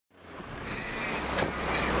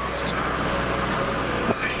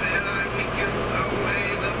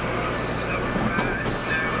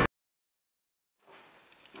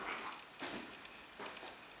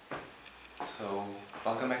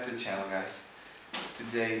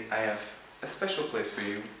Today I have a special place for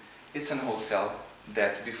you. It's an hotel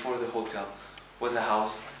that before the hotel was a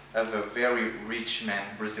house of a very rich man,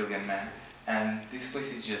 Brazilian man, and this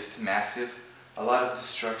place is just massive, a lot of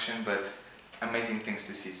destruction but amazing things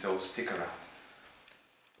to see, so stick around.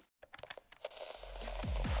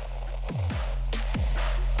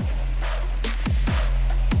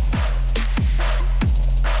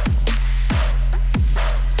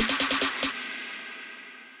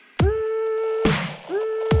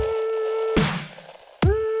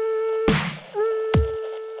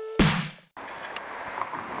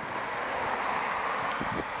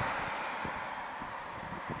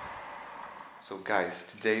 So guys,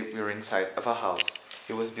 today we're inside of a house.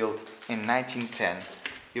 It was built in 1910.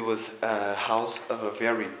 It was a house of a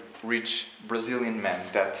very rich Brazilian man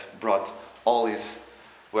that brought all his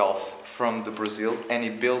wealth from the Brazil, and he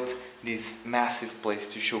built this massive place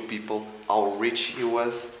to show people how rich he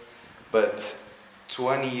was. But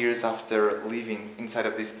 20 years after living inside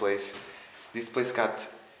of this place got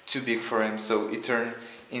too big for him, so it turned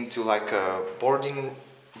into like a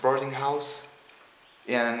boarding house,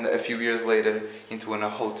 and a few years later into a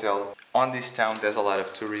hotel. On this town there's a lot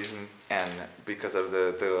of tourism, and because of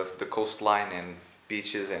the coastline and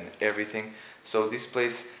beaches and everything, so this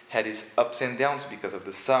place had its ups and downs because of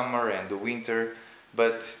the summer and the winter,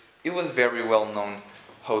 but it was very well known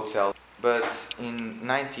hotel. But in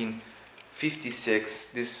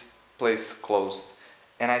 1956 this place closed,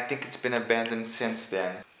 and I think it's been abandoned since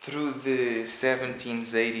then. Through the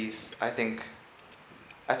 17s, 80s, I think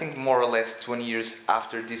more or less 20 years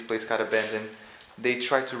after this place got abandoned, they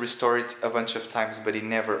tried to restore it a bunch of times, but it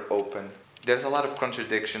never opened. There's a lot of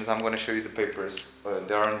contradictions. I'm going to show you the papers.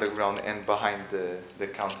 They are on the ground and behind the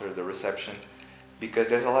counter, the reception, because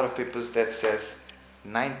there's a lot of papers that says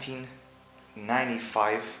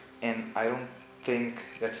 1995, and I don't think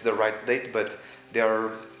that's the right date, but there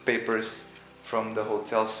are papers from the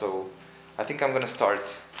hotel, so I think I'm going to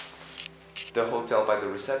start the hotel by the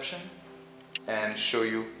reception and show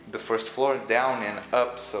you the first floor, down and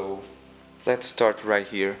up. So let's start right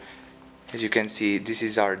here. As you can see, this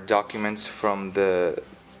is our documents from the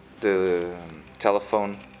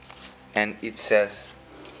telephone, and it says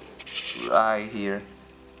right here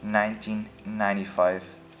 1995,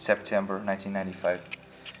 September 1995,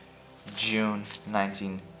 June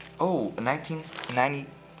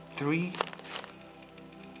 1993,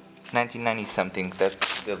 1990 something.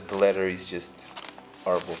 That's the letter is just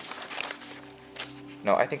horrible.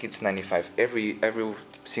 No, I think it's 95. Every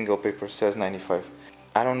single paper says 95.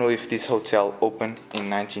 I don't know if this hotel opened in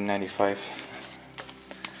 1995.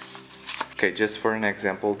 Okay, just for an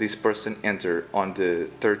example, this person entered on the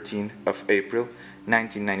 13th of April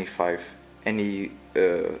 1995, and he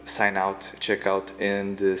signed out, check out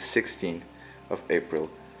in the 16th of April,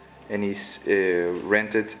 and he's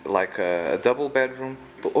rented like a double bedroom.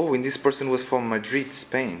 Oh, and this person was from Madrid,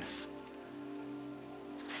 Spain.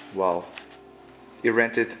 Wow. He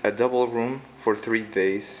rented a double room for 3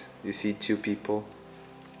 days. You see 2 people.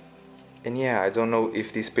 And yeah, I don't know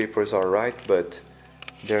if these papers are right, but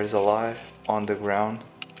there's a lot on the ground.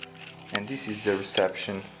 And this is the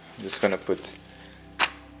reception. I'm just gonna put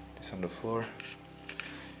this on the floor.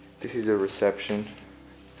 This is the reception.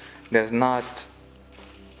 There's not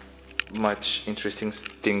much interesting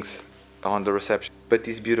things on the reception, but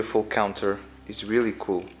this beautiful counter is really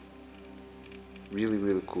cool.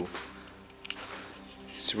 Really cool.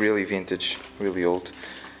 It's really vintage, really old.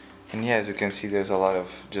 And yeah, as you can see, there's a lot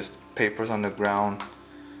of just papers on the ground,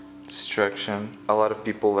 destruction. A lot of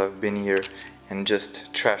people have been here and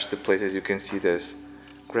just trashed the place. As you can see, there's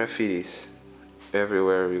graffitis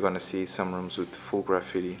everywhere. You're gonna see some rooms with full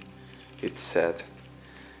graffiti. It's sad.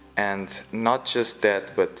 And not just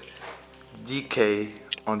that, but decay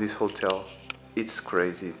on this hotel, it's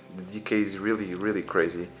crazy. The decay is really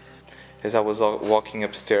crazy. As I was walking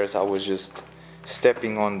upstairs, I was just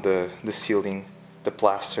stepping on the ceiling, the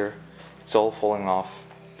plaster, it's all falling off.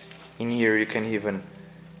 In here you can even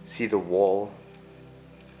see the wall.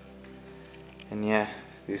 And yeah,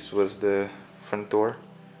 this was the front door.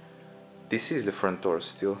 This is the front door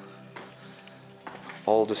still.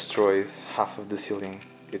 All destroyed, half of the ceiling,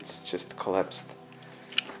 it's just collapsed.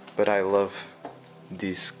 But I love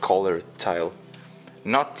this color tile.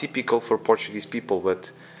 Not typical for Portuguese people,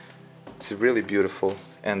 but it's really beautiful.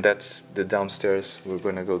 And that's the downstairs. We're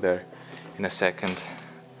gonna go there in a second.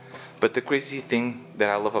 But the crazy thing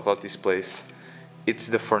that I love about this place, it's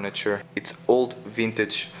the furniture. It's old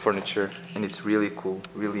vintage furniture, and it's really cool,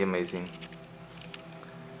 really amazing.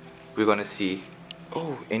 We're gonna see.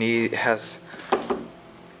 Oh, and it has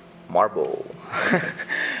marble.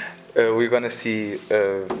 We're gonna see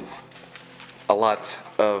a lot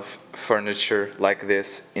of furniture like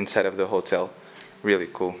this inside of the hotel. Really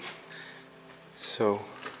cool. So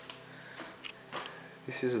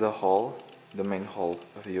this is the hall, the main hall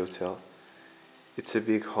of the hotel. It's a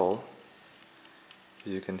big hall,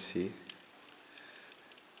 as you can see.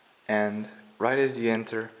 And right as you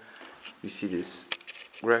enter, you see this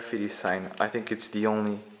graffiti sign. I think it's the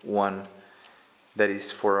only one that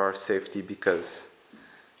is for our safety, because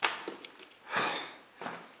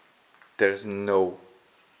there's no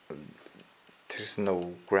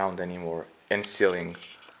ground anymore, and ceiling.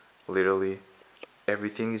 Literally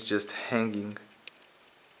everything is just hanging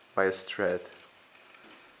by a thread.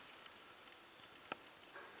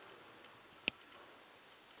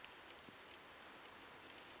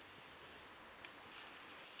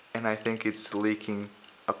 And I think it's leaking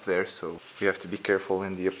up there, so we have to be careful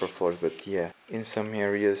in the upper floors. But yeah, in some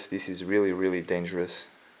areas this is really dangerous,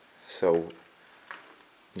 so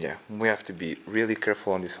yeah, we have to be really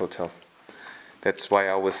careful on this hotel. That's why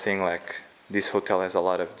I was saying, like, this hotel has a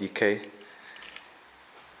lot of decay.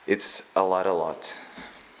 It's a lot.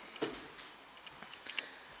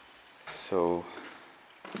 So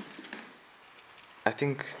I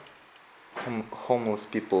think homeless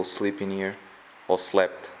people sleep in here, or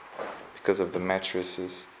slept, because of the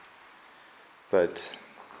mattresses. But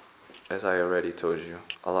as I already told you,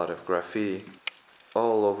 a lot of graffiti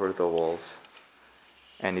all over the walls.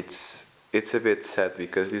 And it's a bit sad,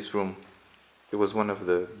 because this room, it was one of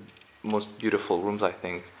the most beautiful rooms, I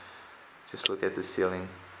think. Just look at the ceiling,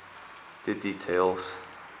 the details,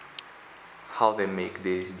 how they make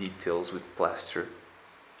these details with plaster.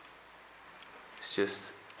 It's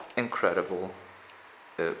just incredible.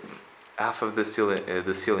 Half of the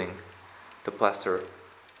ceiling, the plaster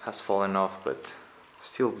has fallen off, but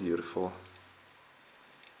still beautiful.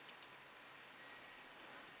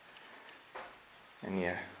 And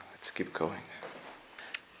yeah, let's keep going.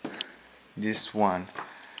 This one,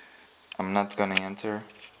 I'm not gonna enter.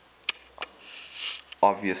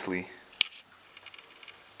 Obviously,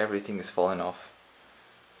 everything is falling off.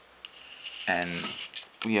 And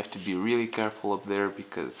we have to be really careful up there,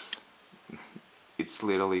 because it's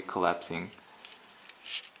literally collapsing.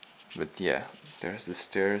 But yeah, there's the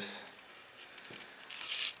stairs.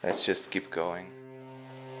 Let's just keep going.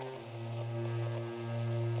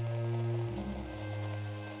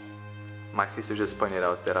 My sister just pointed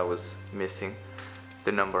out that I was missing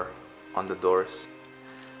the number on the doors.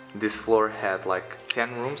 This floor had like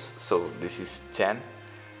 10 rooms, so this is 10,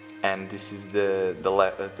 and this is the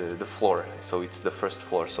floor, so it's the first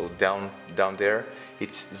floor. So down there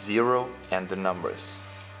it's 0 and the numbers,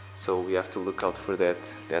 so we have to look out for that.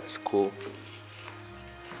 That's cool.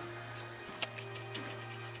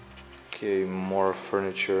 Okay, more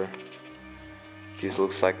furniture. This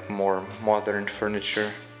looks like more modern furniture.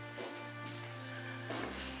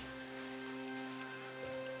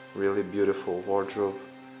 Really beautiful wardrobe,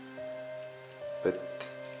 but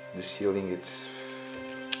the ceiling, it's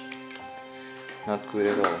not good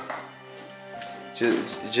at all.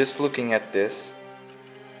 Just looking at this,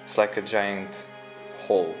 it's like a giant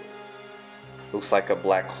hole. Looks like a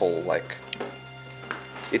black hole. Like,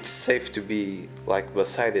 it's safe to be like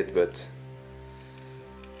beside it, but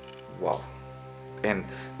wow. And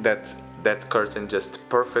that curtain just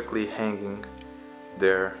perfectly hanging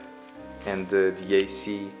there, and the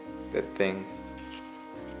AC, that thing,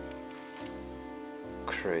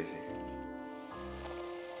 crazy.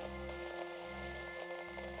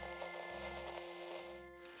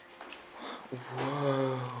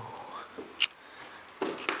 Whoa.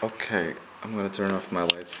 Okay, I'm gonna turn off my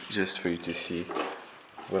lights just for you to see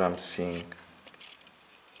what I'm seeing.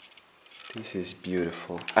 This is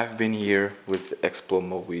beautiful. I've been here with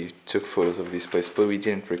Explomo. We took photos of this place, but we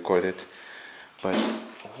didn't record it. But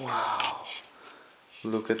wow,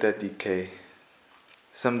 look at that decay.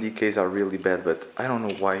 Some decays are really bad, but I don't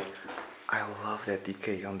know why I love that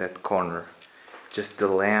decay on that corner. Just the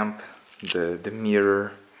lamp, the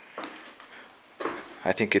mirror.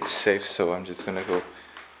 I think it's safe, so I'm just gonna go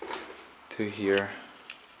to here.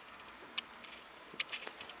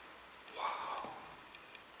 Wow,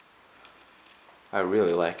 I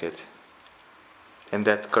really like it. And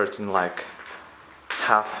that curtain, like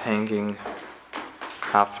half hanging,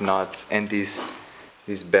 half not, and these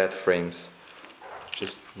bed frames,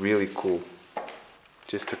 just really cool.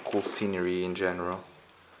 Just a cool scenery in general.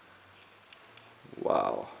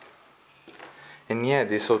 Wow. And yeah,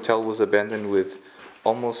 this hotel was abandoned with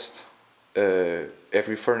almost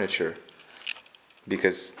every furniture,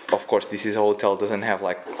 because of course this is a hotel, doesn't have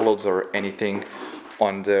like clothes or anything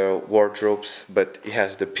on the wardrobes, but it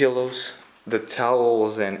has the pillows, the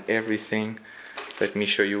towels, and everything. Let me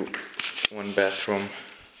show you One bathroom.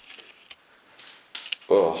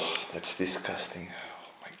 Oh, that's disgusting. Oh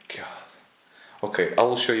my god. Okay, I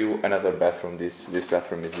will show you another bathroom. This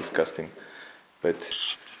bathroom is disgusting. But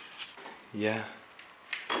yeah,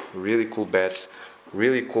 really cool beds,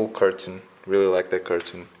 really cool curtain. Really like that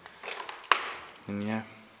curtain. And yeah,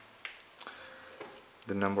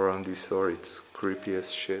 the number on this door, it's creepy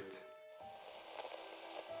as shit.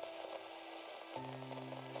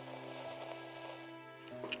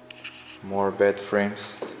 More bed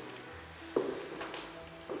frames.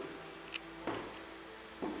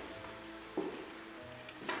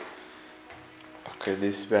 Okay,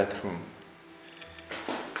 this bathroom,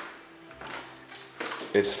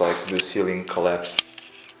 it's like the ceiling collapsed.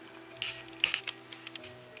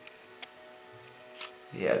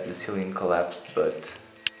 Yeah, the ceiling collapsed, but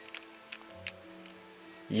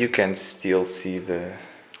you can still see the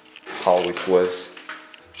how it was.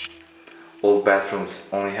 Old bathrooms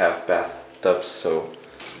only have bathtubs, so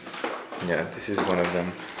yeah, this is one of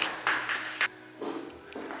them.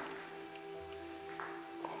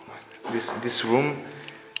 This room,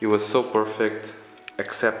 it was so perfect,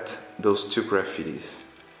 except those two graffitis.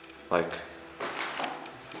 Like,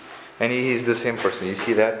 and he is the same person. You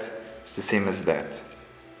see that? It's the same as that.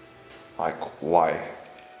 Like, why?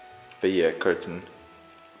 But yeah, curtain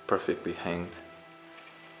perfectly hanged.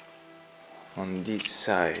 On this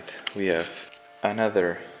side, we have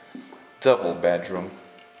another double bedroom.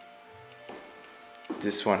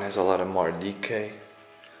 This one has a lot of more decay.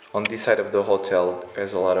 On this side of the hotel,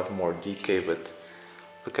 there's a lot of more decay, but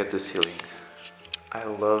look at the ceiling. I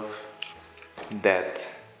love that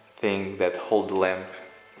thing that hold the lamp.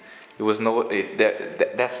 It was no,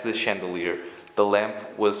 that's the chandelier. The lamp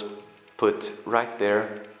was put right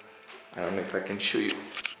there. I don't know if I can show you.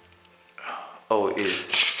 Oh, it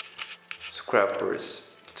is.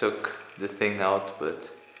 Scrappers took the thing out, but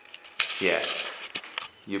yeah,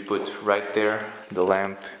 you put right there the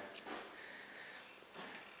lamp.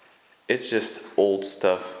 It's just old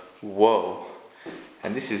stuff. Whoa.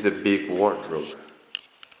 And this is a big wardrobe.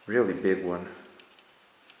 Really big one.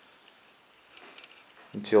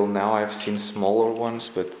 Until now I've seen smaller ones,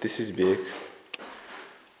 but this is big.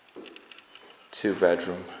 2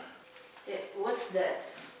 bedroom. Yeah, what's that?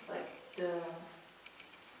 Like the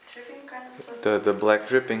dripping kind of stuff? The black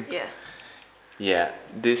dripping? Yeah. Yeah,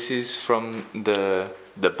 this is from the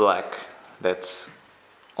black that's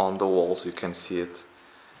on the walls, you can see it.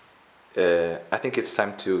 I think it's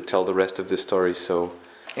time to tell the rest of the story. So,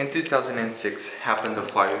 in 2006 happened a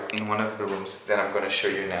fire in one of the rooms that I'm gonna show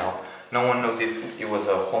you now. No one knows if it was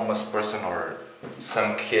a homeless person or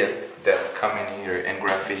some kid that come in here and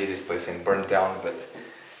graffiti this place and burned down, but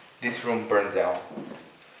this room burned down.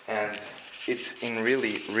 And it's in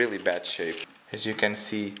really, really bad shape. As you can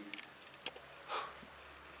see,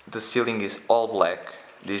 the ceiling is all black.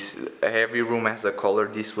 Every room has a color.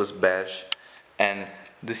 This was beige, and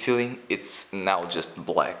the ceiling, it's now just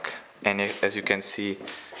black. And as you can see,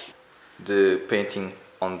 the painting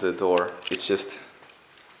on the door, it's just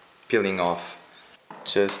peeling off.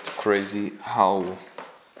 Just crazy how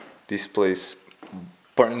this place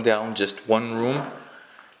burned down just one room.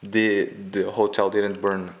 The hotel didn't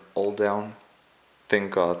burn all down,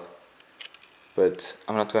 thank God. But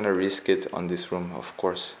I'm not gonna risk it on this room, of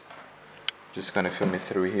course. Just gonna film it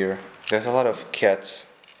through here. There's a lot of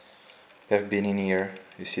cats that have been in here.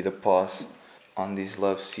 You see the paws on these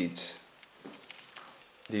love seats.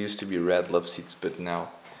 They used to be red love seats, but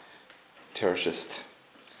now they're just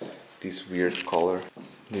this weird color.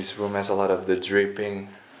 This room has a lot of the dripping.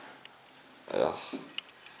 Ugh.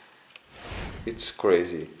 It's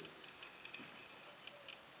crazy.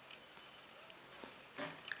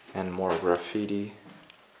 And more graffiti.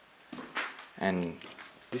 And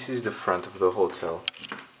this is the front of the hotel.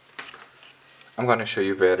 I'm gonna show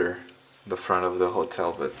you better the front of the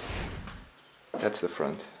hotel, but that's the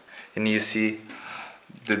front. And you see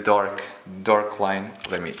the dark line.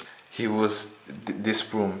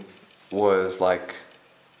 This room was like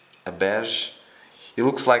a beige. It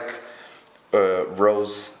looks like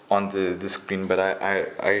rose on the screen, but I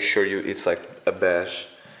assure you it's like a beige.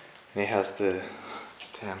 And it has the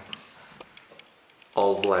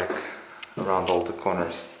all black around all the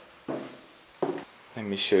corners. Let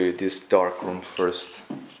me show you this dark room first.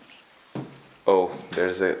 Oh,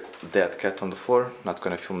 there's a dead cat on the floor. Not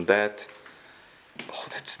gonna film that. Oh,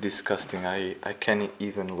 that's disgusting. I can't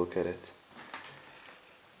even look at it.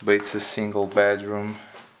 But it's a single bedroom.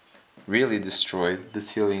 Really destroyed. The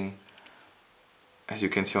ceiling, as you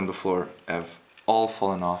can see on the floor, have all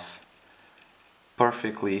fallen off.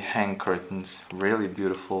 Perfectly hang curtains. Really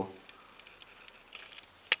beautiful.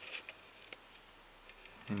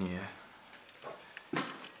 And yeah,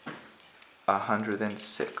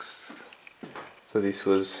 106. So this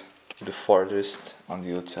was the farthest on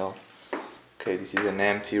the hotel. Okay, this is an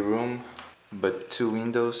empty room, but 2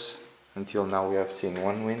 windows. Until now we have seen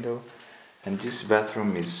 1 window. And this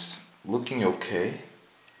bathroom is looking okay.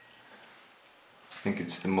 I think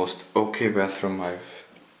it's the most okay bathroom I've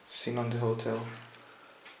seen on the hotel.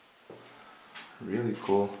 Really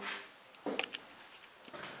cool.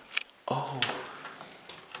 Oh,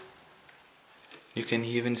 you can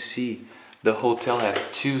even see the hotel had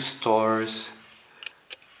 2 stars,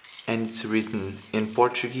 and it's written in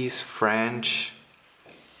Portuguese, French,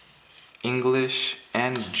 English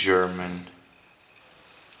and German.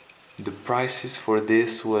 The prices for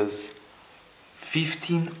this was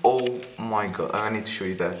 15, oh my god, I need to show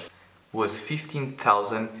you that. Was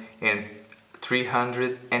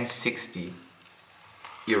 15,360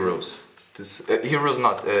 euros. Euros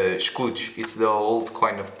not, escudos, it's the old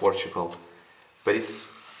coin of Portugal. But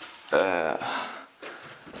it's,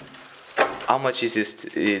 how much is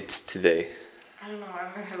it today? I don't know,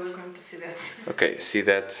 I was going to see that. Okay, see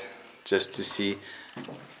that, just to see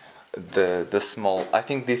the small. I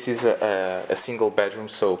think this is a single bedroom,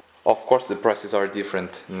 so of course the prices are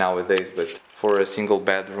different nowadays, but for a single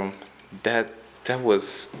bedroom, that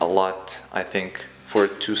was a lot, I think, for a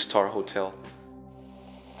 2-star hotel.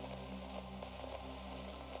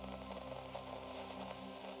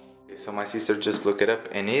 Okay, so my sister just looked it up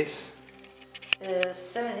and is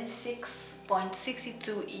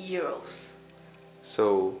 76.62 euros.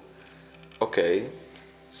 so okay,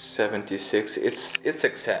 76. It's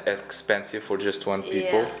expensive for just 1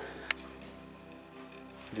 people. Yeah.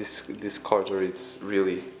 This corridor is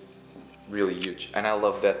really huge, and I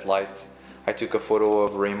love that light. I took a photo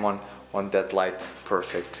of Raymond on that light.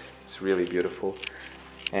 Perfect. It's really beautiful.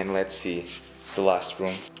 And let's see the last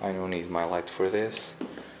room. I don't need my light for this,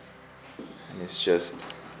 and it's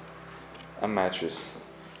just a mattress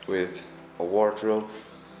with a wardrobe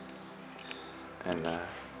and a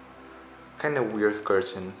kind of weird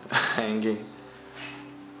curtain hanging.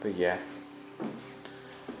 But yeah,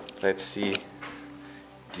 let's see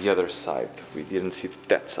the other side. We didn't see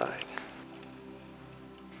that side.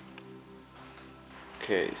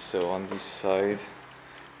 Okay, so on this side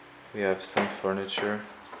we have some furniture.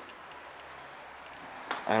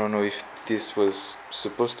 I don't know if this was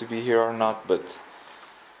supposed to be here or not, but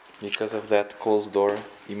because of that closed door,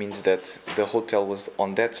 it means that the hotel was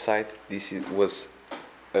on that side. This was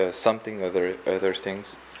something other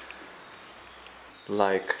things.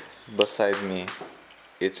 Like beside me,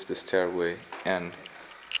 it's the stairway, and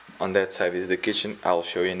on that side is the kitchen. I'll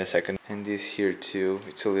show you in a second. And this here too,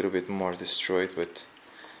 it's a little bit more destroyed, but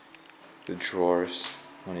the drawers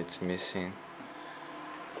when it's missing.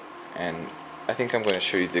 And I think I'm gonna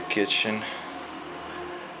show you the kitchen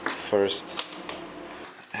first.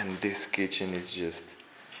 And this kitchen is just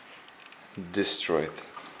destroyed,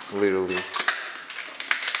 literally.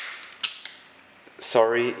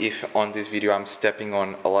 Sorry if on this video I'm stepping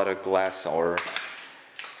on a lot of glass or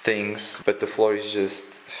things, but the floor is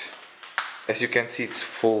just, as you can see, it's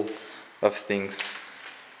full of things.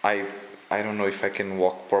 I don't know if I can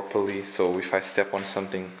walk properly, so if I step on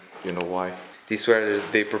something, you know why. This is where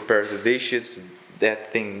they prepare the dishes.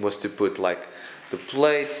 That thing was to put like the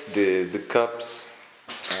plates, the cups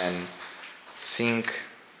and sink.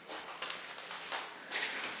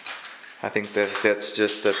 I think that's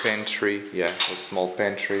just a pantry. Yeah, a small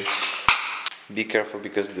pantry. Be careful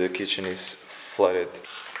because the kitchen is flooded.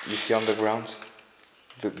 You see on the ground?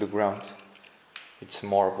 The ground. It's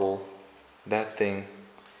marble. That thing,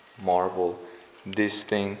 marble. This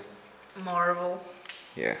thing, Marble.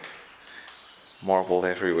 yeah, marble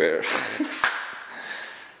everywhere.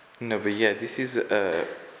 No, but yeah, this is a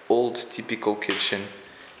old typical kitchen.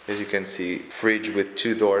 As you can see, fridge with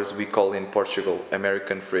 2 doors. We call in Portugal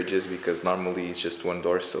American fridges because normally it's just 1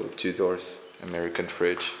 door, so 2 doors, American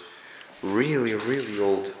fridge. Really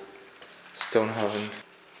old stone oven.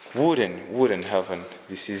 Wooden oven.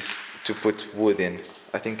 This is to put wood in.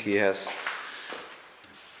 I think he has,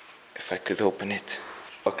 if I could open it.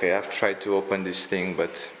 Okay, I've tried to open this thing,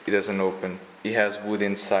 but it doesn't open. It has wood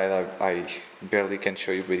inside. I barely can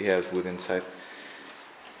show you, but it has wood inside.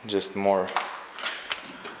 Just more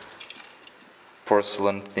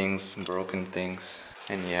porcelain things, broken things,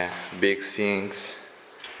 and yeah, big sinks.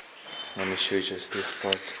 Let me show you just this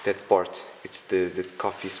part. That part, it's the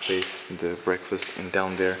coffee space, the breakfast, and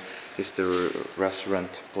down there is the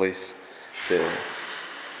restaurant place,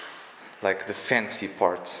 like the fancy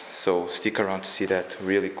part. So stick around to see that,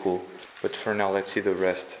 really cool. But for now, let's see the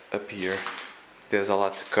rest up here. There's a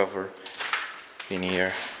lot to cover in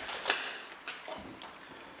here.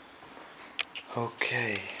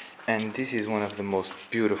 Okay, And this is one of the most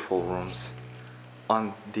beautiful rooms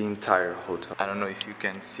on the entire hotel. I don't know if you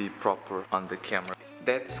can see proper on the camera.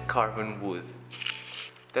 That's carved wood.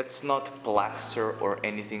 That's not plaster or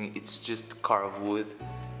anything, it's just carved wood.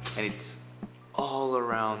 And it's all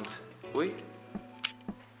around. Wait,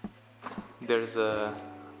 there's a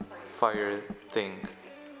fire thing.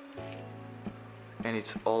 And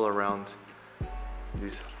it's all around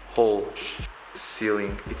this whole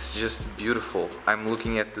ceiling. It's just beautiful. I'm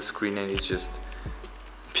looking at the screen and it's just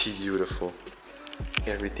beautiful.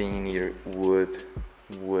 Everything in here, wood.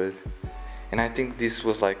 And I think this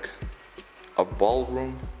was like a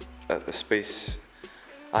ballroom, a space.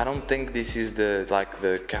 I don't think this is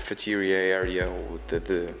the cafeteria area or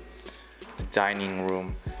the dining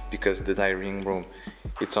room, because the dining room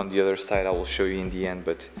it's on the other side. I will show you in the end,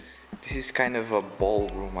 but this is kind of a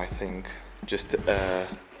ballroom, I think. Just a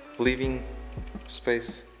living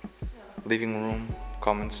space, living room,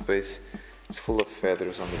 common space. It's full of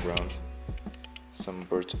feathers on the ground. Some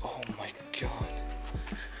birds. Oh my god.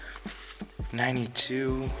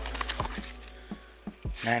 92.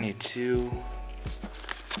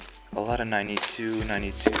 A lot of 92.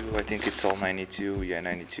 I think it's all 92. Yeah,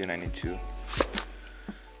 92.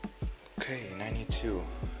 Okay, 92.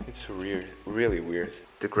 It's weird, really weird.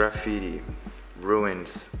 The graffiti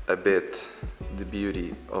ruins a bit the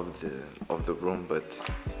beauty of the room, but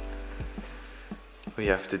we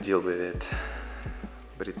have to deal with it.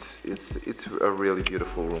 But it's a really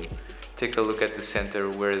beautiful room. Take a look at the center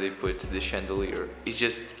where they put the chandelier. It's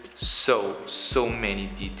just so many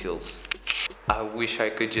details. I wish I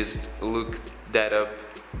could just look that up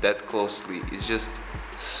that closely. It's just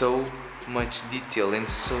so much detail and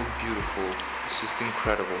so beautiful. It's just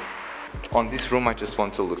incredible. On this room I just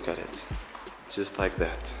want to look at it, just like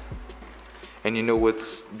that. And you know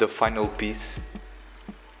what's the final piece?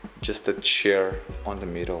 Just a chair on the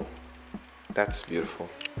middle. That's beautiful.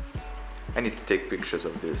 I need to take pictures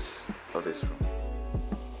of this room.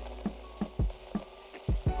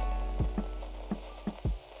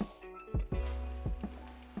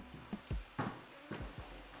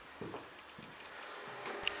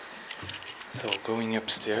 So going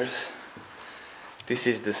upstairs, this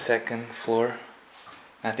is the second floor.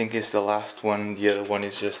 I think it's the last one. The other one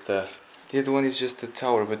is just a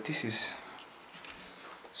tower, but this is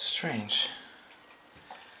strange.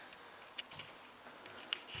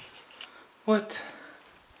 What?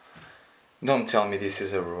 Don't tell me this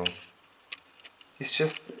is a room. It's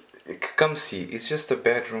just, come see, it's just a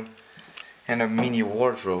bedroom and a mini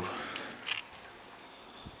wardrobe.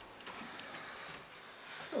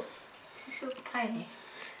 Oh, this is so tiny.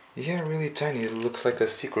 Yeah, really tiny. It looks like a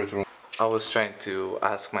secret room. I was trying to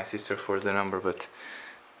ask my sister for the number, but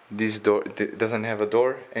this door doesn't have a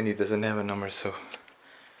door and it doesn't have a number, so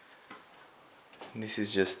this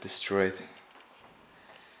is just destroyed.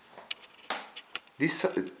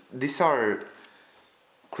 These are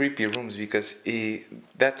creepy rooms because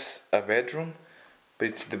that's a bedroom, but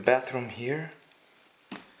it's the bathroom here.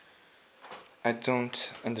 I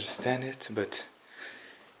don't understand it, but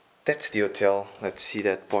that's the hotel. Let's see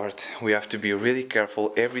that part. We have to be really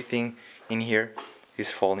careful. Everything in here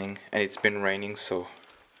is falling and it's been raining, so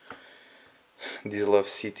this love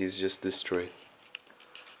seat is just destroyed.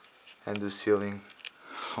 And the ceiling,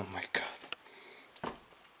 oh my god.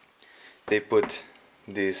 They put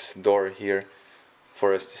this door here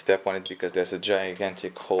for us to step on it because there's a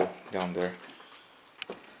gigantic hole down there.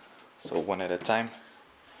 So one at a time.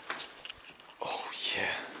 Oh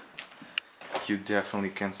yeah, you definitely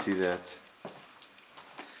can see that.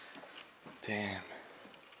 Damn.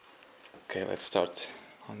 Okay, let's start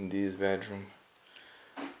on this bedroom.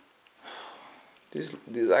 This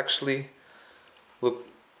actually look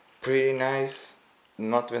pretty nice,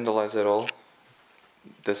 not vandalized at all.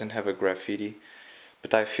 Doesn't have a graffiti,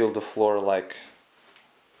 but I feel the floor like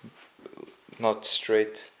not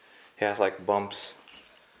straight. It has like bumps.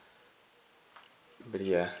 But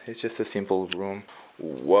yeah, it's just a simple room.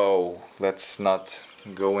 Whoa, let's not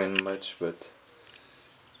go in much, but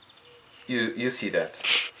you see that.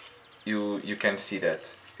 You can see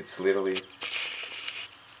that. It's literally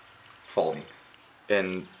falling.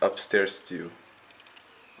 And upstairs too.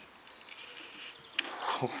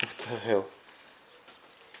 What the hell?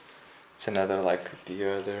 It's another like the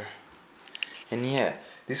other. And yeah,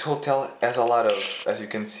 this hotel has a lot of, as you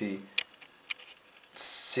can see,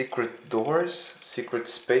 secret doors, secret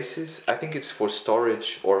spaces. I think it's for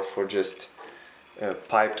storage or for just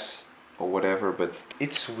pipes or whatever, but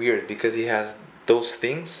it's weird because he has those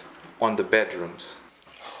things on the bedrooms.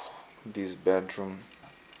 This bedroom,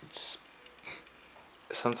 it's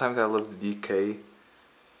sometimes I love the decay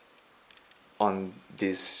on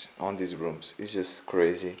these rooms. It's just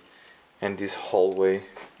crazy. And this hallway,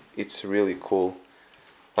 it's really cool.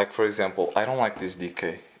 Like for example, I don't like this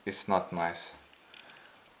decay. It's not nice.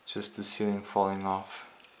 Just the ceiling falling off.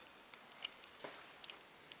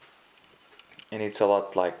 And it's a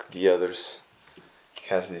lot like the others. It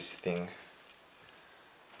has this thing.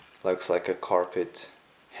 Looks like a carpet,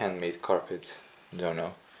 handmade carpet. Don't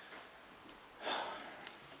know.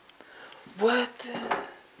 What?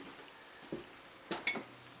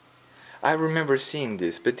 I remember seeing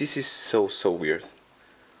this, but this is so weird.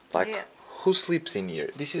 Like, Yeah. who sleeps in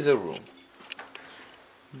here? This is a room.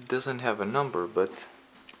 Doesn't have a number, but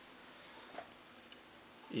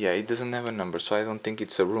yeah, it doesn't have a number, so I don't think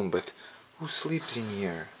it's a room. But who sleeps in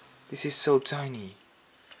here? This is so tiny.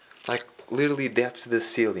 Like, literally, that's the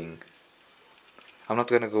ceiling. I'm not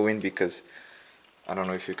gonna go in because I don't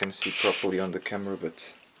know if you can see properly on the camera,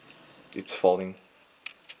 but it's falling.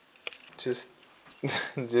 Just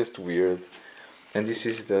just weird. And this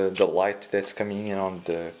is the light that's coming in on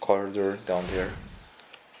the corridor down there.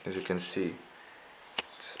 As you can see,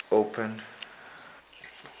 it's open.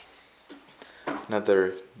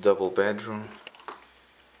 Another double bedroom.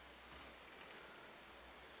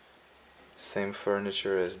 Same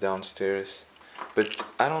furniture as downstairs. But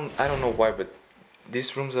I don't know why, but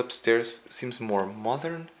this room's upstairs seems more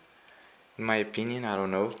modern, in my opinion. I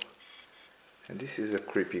don't know. And this is a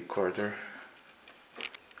creepy corridor.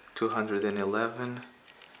 211.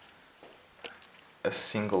 A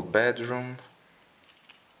single bedroom.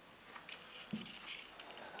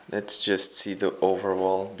 Let's just see the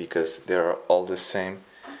overall because they are all the same.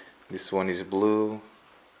 This one is blue.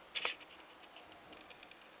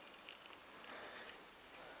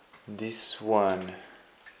 This one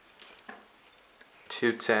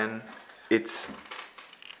 210. It's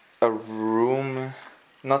a room,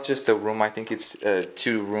 not just a room, I think it's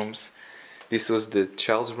 2 rooms. This was the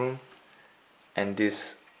child's room and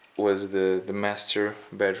this was the master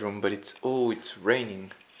bedroom, but it's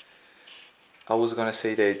raining. I was gonna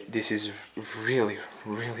say that this is really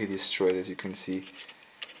destroyed, as you can see.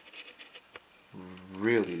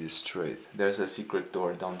 Really destroyed. There's a secret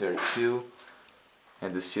door down there too,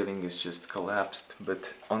 and the ceiling is just collapsed.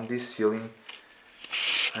 But on this ceiling,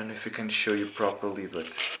 I don't know if I can show you properly, but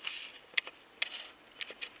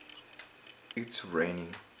it's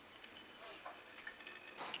raining.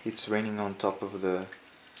 It's raining on top of the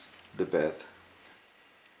bed.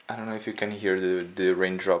 I don't know if you can hear the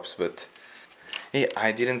raindrops, but hey,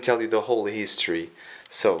 I didn't tell you the whole history.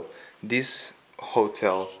 So this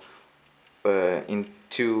hotel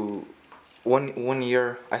one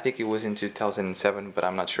year, I think it was in 2007, but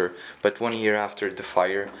I'm not sure, but 1 year after the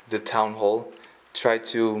fire, the town hall tried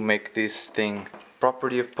to make this thing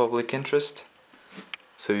property of public interest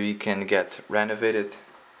so you can get renovated.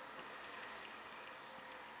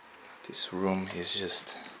 This room is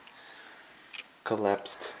just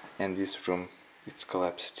collapsed, and this room, it's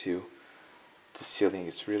collapsed too. The ceiling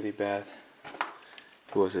is really bad.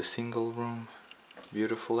 It was a single room,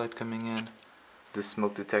 beautiful light coming in. The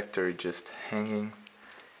smoke detector is just hanging,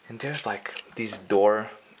 and there's like this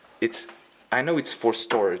door. I know it's for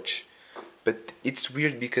storage, but it's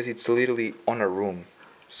weird because it's literally on a room.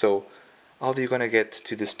 So how are you gonna get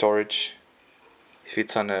to the storage if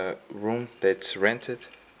it's on a room that's rented?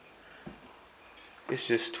 It's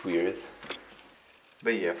just weird.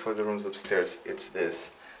 But yeah, for the rooms upstairs, it's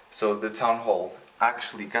this. So the town hall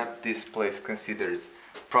actually got this place considered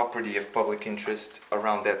property of public interest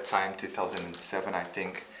around that time, 2007 I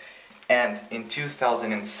think. And in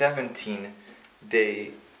 2017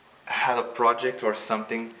 they had a project or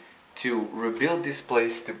something to rebuild this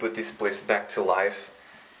place, to put this place back to life,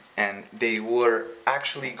 and they were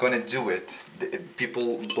actually gonna do it.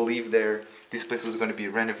 People believe this place was gonna be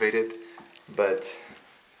renovated, but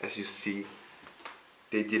as you see,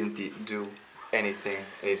 they didn't do anything.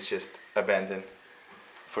 It's just abandoned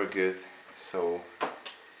for good. So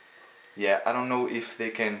yeah, I don't know if they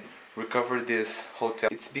can recover this hotel.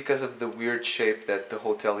 It's because of the weird shape that the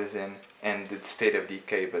hotel is in and the state of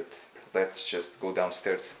decay, but let's just go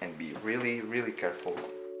downstairs and be really careful.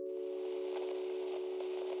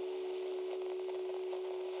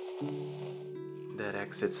 That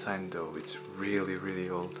exit sign though, it's really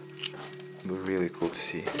old, but really cool to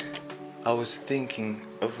see. I was thinking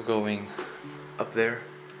of going up there,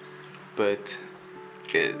 but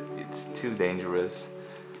it's too dangerous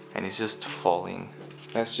and it's just falling.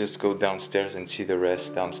 Let's just go downstairs and see the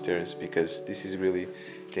rest downstairs because this is really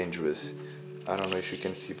dangerous. I don't know if you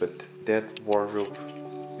can see, but that wardrobe,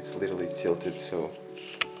 it's literally tilted, so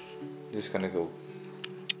I'm just gonna go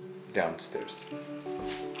downstairs.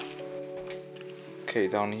 Okay,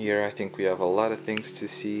 down here I think we have a lot of things to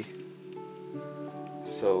see.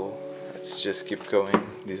 So let's just keep going.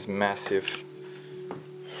 This massive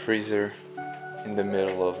freezer in the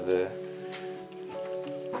middle of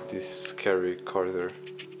this scary corridor.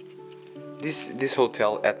 This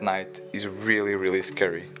hotel at night is really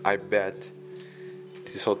scary. I bet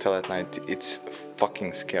this hotel at night it's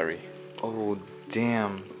fucking scary. Oh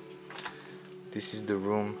damn. This is the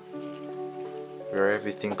room where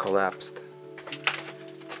everything collapsed.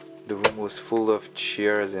 The room was full of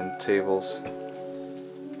chairs and tables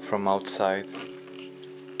from outside.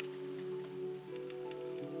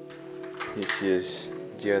 This is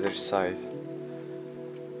the other side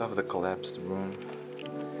of the collapsed room.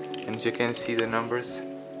 And as you can see the numbers,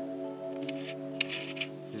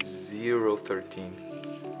 013.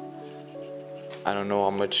 I don't know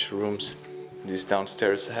how much rooms this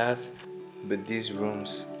downstairs had, but these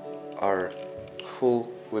rooms are full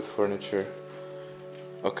with furniture.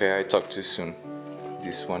 Okay, I talked too soon.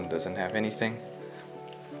 This one doesn't have anything.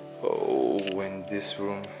 Oh, and this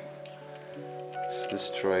room is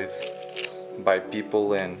destroyed by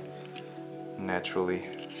people and naturally.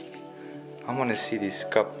 I want to see this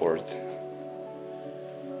cupboard.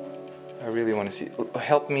 I really want to see.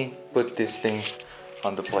 Help me put this thing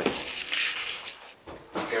on the place.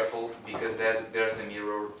 Be careful because there's a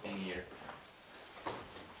mirror in here.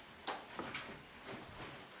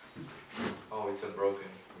 Oh, it's a broken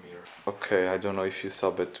mirror. Okay, I don't know if you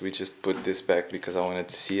saw, but we just put this back because I wanted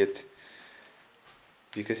to see it.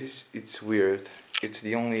 Because it's weird. It's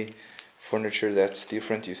the only furniture that's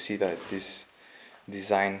different. You see that this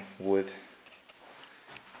design wood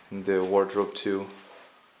and the wardrobe too.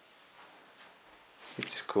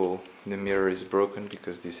 It's cool. The mirror is broken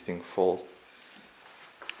because this thing fall.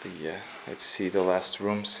 But yeah, let's see the last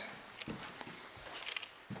rooms.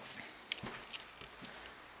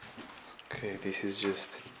 Okay, this is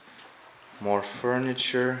just more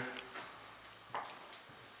furniture.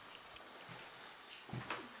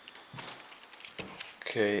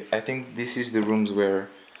 Okay, I think this is the rooms where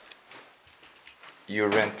you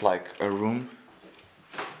rent like a room.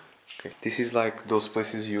 Okay, this is like those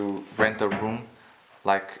places you rent a room,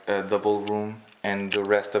 like a double room, and the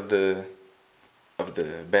rest of the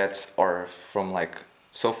beds are from like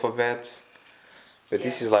sofa beds. But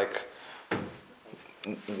this is like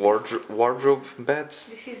wardrobe beds.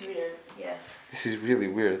 This is weird, yeah. This is really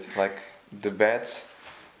weird. Like the beds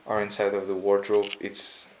are inside of the wardrobe.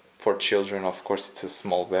 It's for children, of course. It's a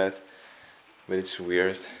small bed, but it's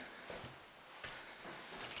weird.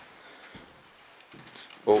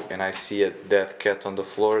 Oh, and I see a dead cat on the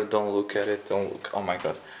floor. Don't look at it. Don't look. Oh my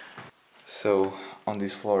god. So on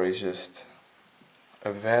this floor is just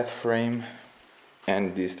a bed frame,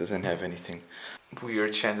 and this doesn't have anything.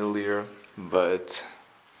 Weird chandelier, but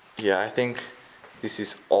yeah, I think this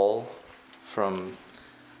is all from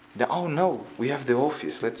the. Oh no, we have the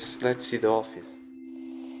office. Let's see the office.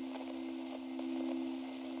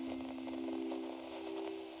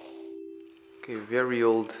 Okay, very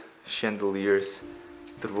old chandeliers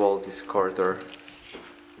through all this corridor.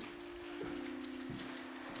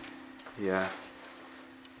 Yeah,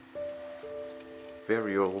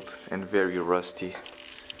 very old and very rusty.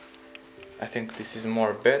 I think this is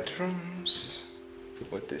more bedrooms.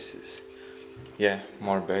 What this is? Yeah,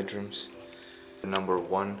 more bedrooms. Number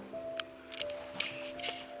 1.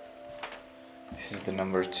 This is the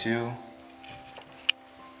number 2.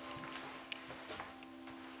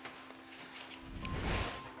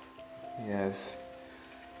 Yes.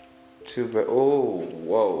 2 bed. Oh,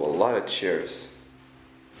 whoa, a lot of chairs.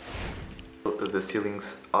 The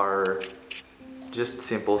ceilings are just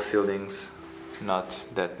simple ceilings, not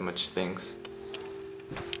that much things.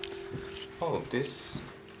 Oh, this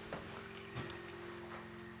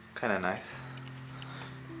kind of nice.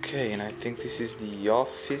 Okay, and I think this is the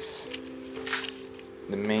office,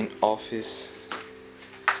 the main office,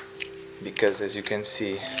 because as you can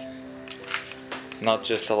see, not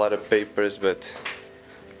just a lot of papers, but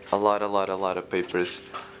a lot of papers,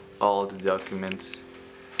 all the documents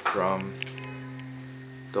from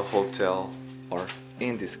the hotel are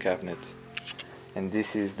in this cabinet. And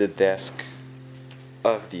this is the desk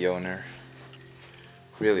of the owner.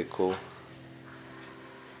 Really cool.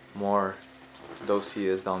 More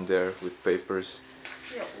dossiers down there with papers.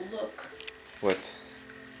 Yeah, look. What?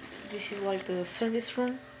 This is like the service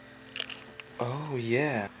room. Oh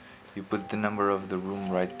yeah. You put the number of the room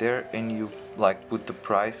right there and you like put the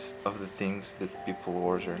price of the things that people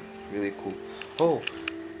order. Really cool. Oh,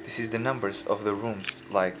 this is the numbers of the rooms.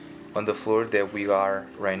 Like on the floor that we are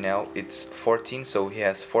right now, it's 14, so he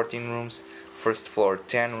has 14 rooms. First floor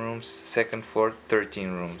 10 rooms, second floor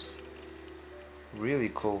 13 rooms.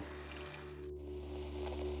 Really cool.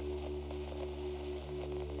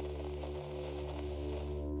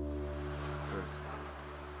 First.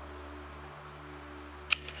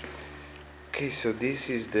 Okay, so this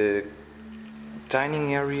is the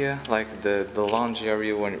dining area, like the lounge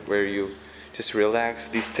area where you just relax.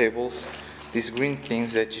 These tables, these green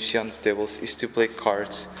things that you see on the tables is to play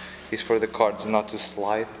cards, is for the cards not to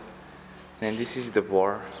slide. And this is the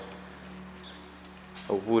bar,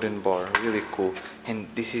 a wooden bar, really cool. And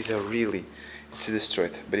this is a really, it's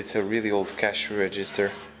destroyed, but it's a really old cash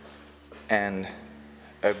register and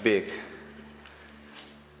a big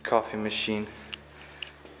coffee machine.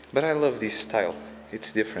 But I love this style,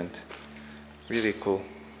 it's different, really cool.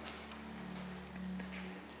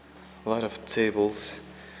 A lot of tables.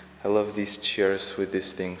 I love these chairs with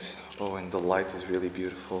these things. Oh, and the light is really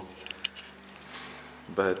beautiful.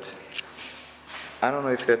 But I don't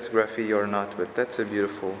know if that's graffiti or not, but that's a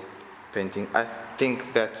beautiful painting. I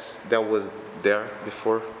think that was there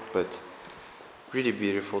before, but really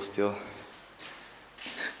beautiful still.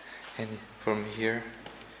 And from here,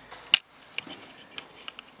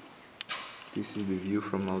 this is the view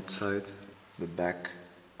from outside, the back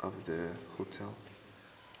of the hotel.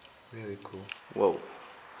 Really cool. Whoa.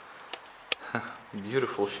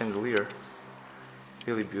 Beautiful chandelier.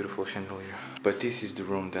 Really beautiful chandelier. But this is the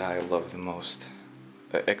room that I love the most.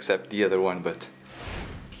 Except the other one, but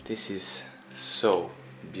this is so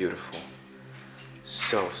beautiful.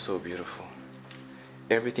 So beautiful.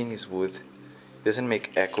 Everything is wood. Doesn't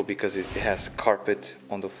make echo because it has carpet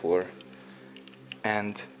on the floor.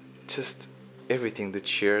 And just everything, the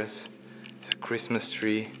chairs, the Christmas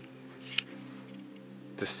tree,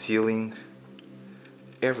 the ceiling,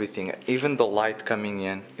 everything, even the light coming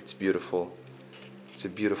in, it's beautiful. It's a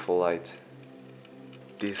beautiful light.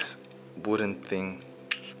 This wooden thing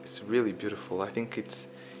is really beautiful. I think it's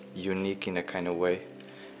unique in a kind of way.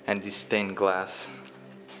 And this stained glass,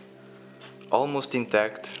 almost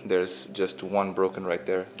intact. There's just one broken right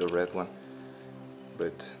there, the red one.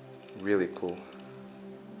 But really cool.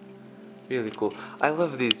 Really cool. I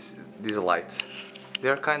love these lights.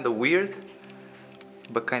 They're kind of weird,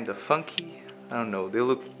 but kind of funky. I don't know. They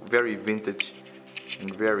look very vintage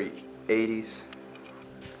and very 80s.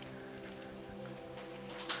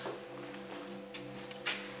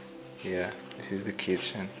 Yeah, this is the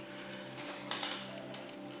kitchen.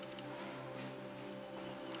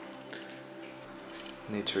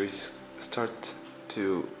 Nature is start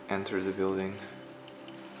to enter the building.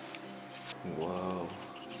 Wow,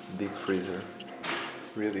 big freezer,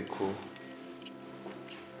 really cool.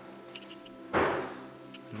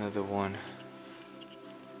 Another one,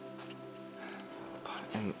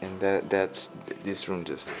 and that's this room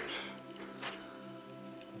just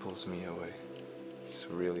pulls me away. It's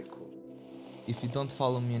really cool. If you don't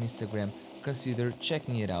follow me on Instagram, consider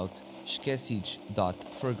checking it out,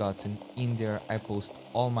 esquecidos.forgotten. In there I post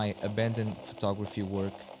all my abandoned photography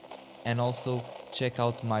work, and also check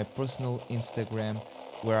out my personal Instagram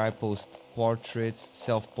where I post portraits,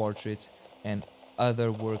 self-portraits, and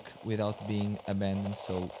other work without being abandoned,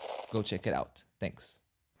 so go check it out. Thanks.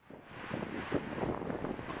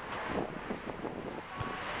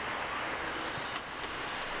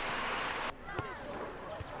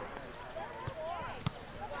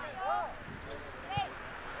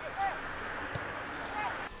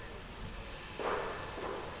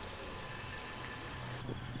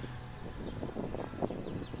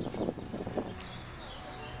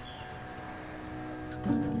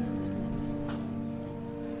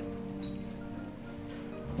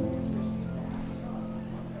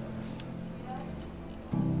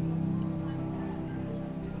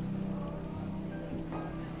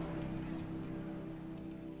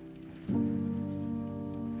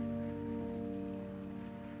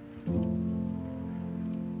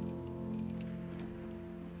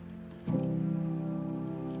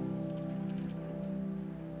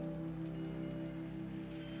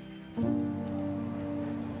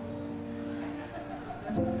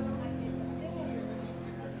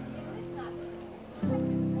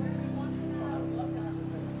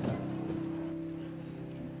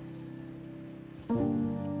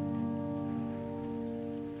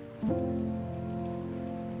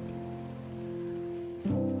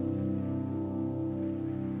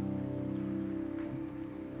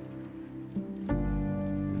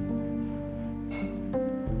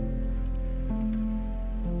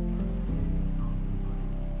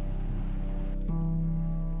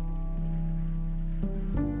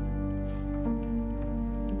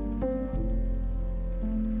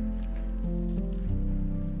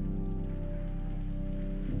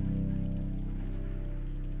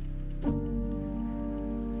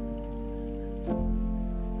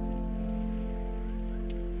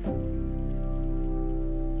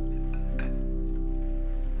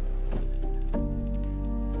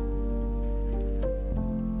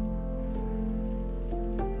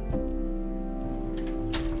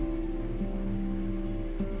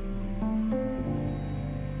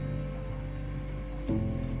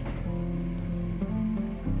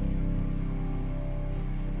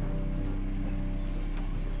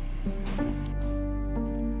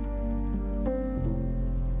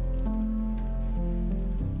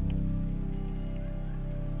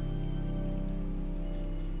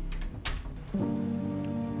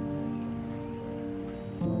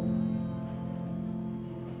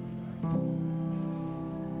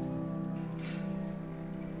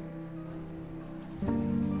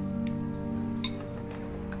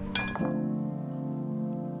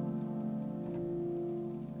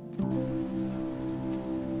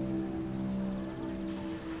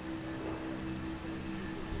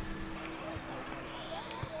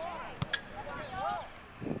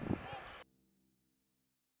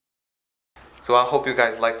 So I hope you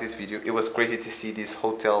guys liked this video. It was crazy to see this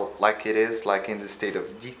hotel like it is, like in the state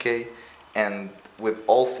of decay, and with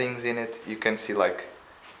all things in it. You can see like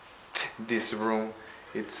this room.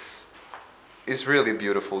 It's really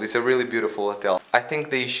beautiful. It's a really beautiful hotel. I think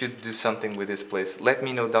they should do something with this place. Let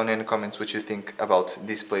me know down in the comments what you think about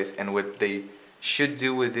this place and what they should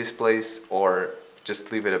do with this place, or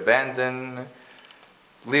just leave it abandoned.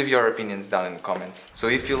 Leave your opinions down in the comments. So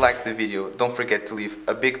if you liked the video, don't forget to leave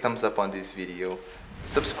a big thumbs up on this video.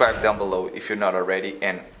 Subscribe down below if you're not already,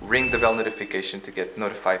 and ring the bell notification to get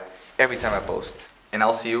notified every time I post. And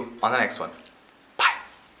I'll see you on the next one. Bye!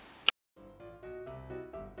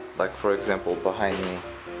 Like for example, behind me,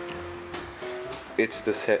 it's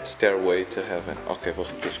the stairway to heaven. Ok, vou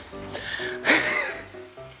repetir.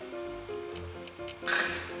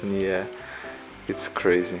 Yeah, it's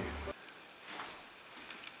crazy.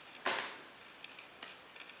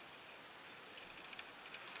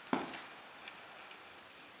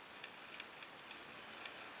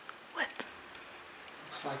 What?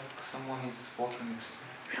 Looks like someone is walking upstairs.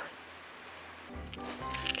 Really?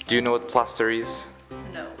 Do you know what plaster is?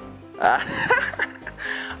 No.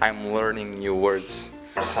 I'm learning new words.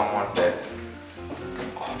 Someone that...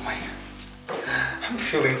 Oh my god. I'm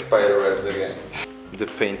feeling spider webs again. The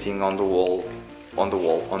painting on the wall, on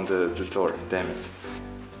the door, damn it.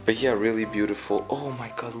 But yeah, really beautiful. Oh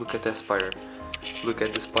my god, look at that spider. Look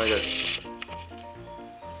at the spider.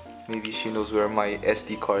 Maybe she knows where my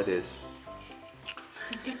SD card is.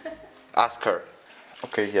 Ask her.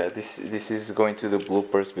 Okay, yeah, this is going to the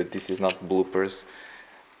bloopers, but this is not bloopers.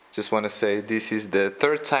 Just want to say this is the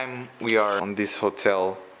third time we are on this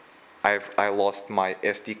hotel. I lost my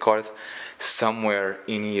SD card somewhere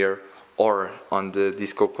in here or on the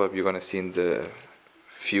disco club. You're gonna see in the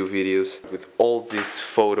few videos with all these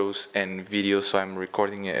photos and videos, so I'm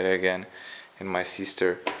recording it again. And my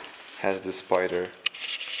sister has the spider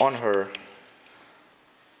on her.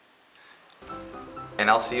 And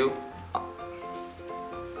I'll see you.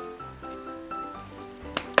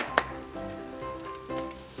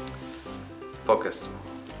 Focus,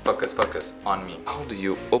 focus, focus on me. How do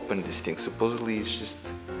you open this thing? Supposedly it's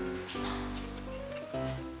just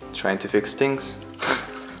trying to fix things.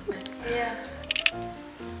 Yeah.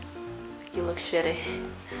 You look shitty.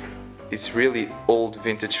 It's really old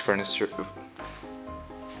vintage furniture.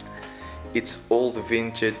 It's old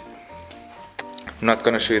vintage. I'm not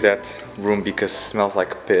gonna show you that room because it smells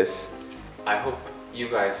like piss. I hope you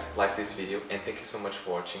guys like this video, and thank you so much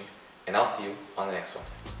for watching, and I'll see you on the next one.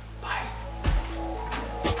 Bye.